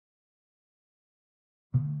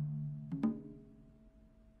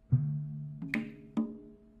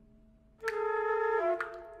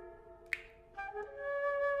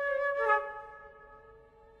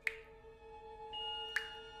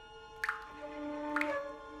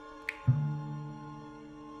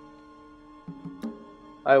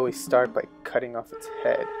I always start by cutting off its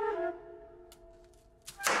head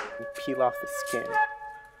and peel off the skin.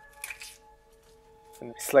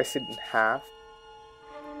 And slice it in half.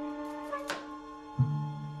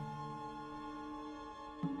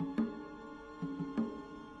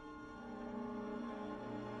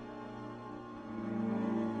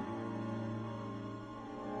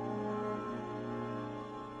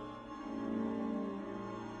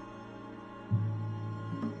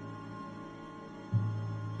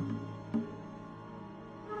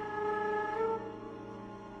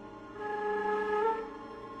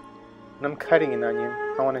 When I'm cutting an onion,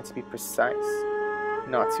 I want it to be precise.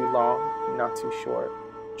 Not too long, not too short,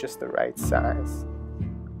 just the right size.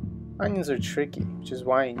 Onions are tricky, which is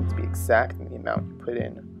why you need to be exact in the amount you put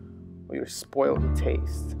in, or you're spoiled with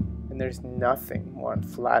taste. And there's nothing more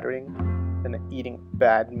unflattering than eating a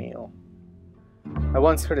bad meal. I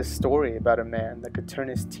once heard a story about a man that could turn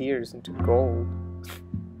his tears into gold.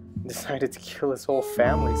 He decided to kill his whole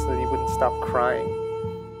family so that he wouldn't stop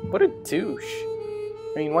crying. What a douche.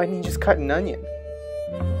 I mean, why didn't you just cut an onion?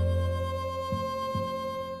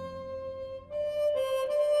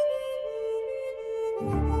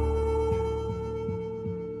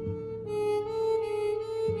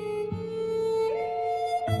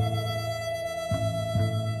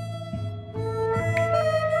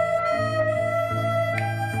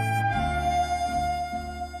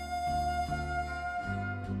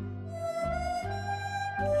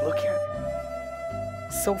 Look at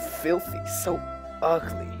it. So filthy, so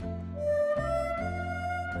ugly.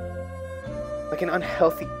 Like an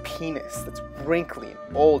unhealthy penis that's wrinkly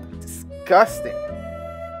and old and disgusting.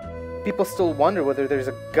 People still wonder whether there's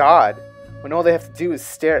a God when all they have to do is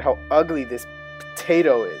stare at how ugly this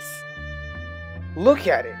potato is. Look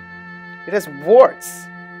at it. It has warts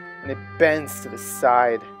and it bends to the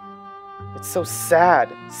side. It's so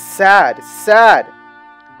sad, sad, sad.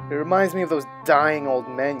 It reminds me of those dying old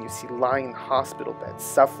men you see lying in hospital beds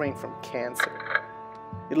suffering from cancer.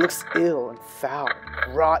 It looks ill and foul,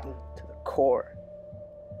 rotten to the core.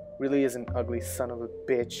 Really is an ugly son of a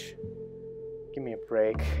bitch. Give me a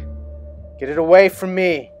break. Get it away from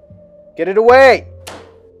me! Get it away!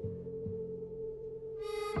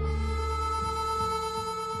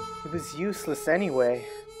 It was useless anyway.